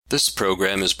This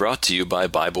program is brought to you by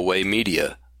Bible Way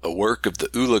Media, a work of the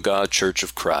Ulaga Church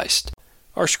of Christ.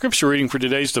 Our scripture reading for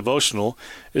today's devotional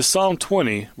is Psalm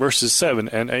 20, verses 7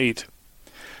 and 8.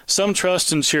 Some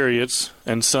trust in chariots,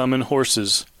 and some in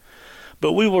horses.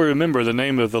 But we will remember the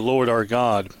name of the Lord our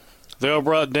God. They are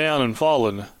brought down and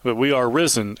fallen, but we are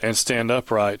risen and stand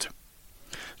upright.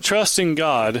 Trust in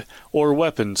God, or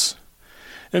weapons.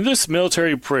 In this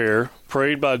military prayer,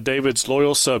 prayed by David's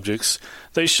loyal subjects,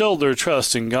 they showed their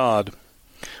trust in God.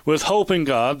 With hope in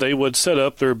God, they would set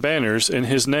up their banners in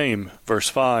His name, verse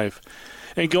 5.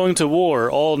 In going to war,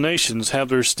 all nations have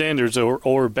their standards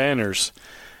or banners.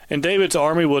 And David's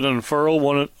army would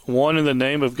unfurl one in the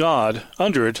name of God.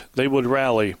 Under it, they would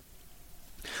rally.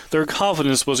 Their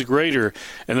confidence was greater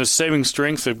in the saving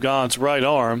strength of God's right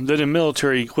arm than in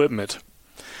military equipment.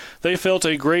 They felt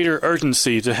a greater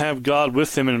urgency to have God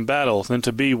with them in battle than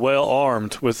to be well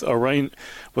armed with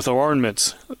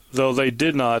armaments, though they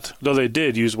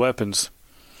did use weapons.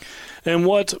 In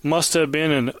what must have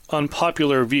been an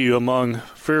unpopular view among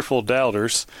fearful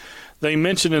doubters, they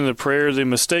mention in the prayer the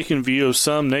mistaken view of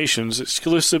some nations'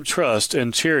 exclusive trust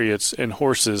in chariots and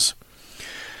horses.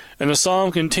 And the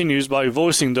psalm continues by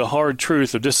voicing the hard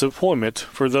truth of disappointment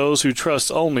for those who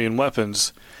trust only in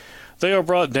weapons. They are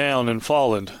brought down and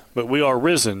fallen, but we are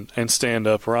risen and stand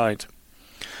upright.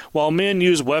 While men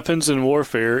use weapons in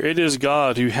warfare, it is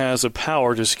God who has the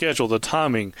power to schedule the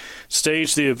timing,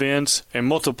 stage the events, and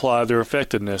multiply their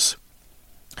effectiveness.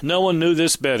 No one knew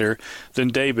this better than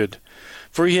David,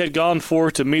 for he had gone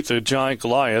forth to meet the giant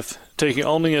Goliath, taking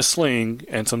only a sling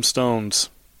and some stones.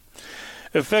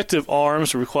 Effective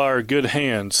arms require good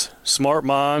hands, smart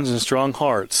minds, and strong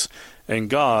hearts, and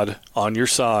God on your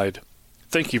side.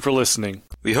 Thank you for listening.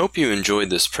 We hope you enjoyed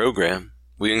this program.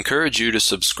 We encourage you to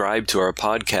subscribe to our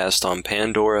podcast on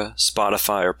Pandora,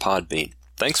 Spotify, or Podbean.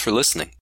 Thanks for listening.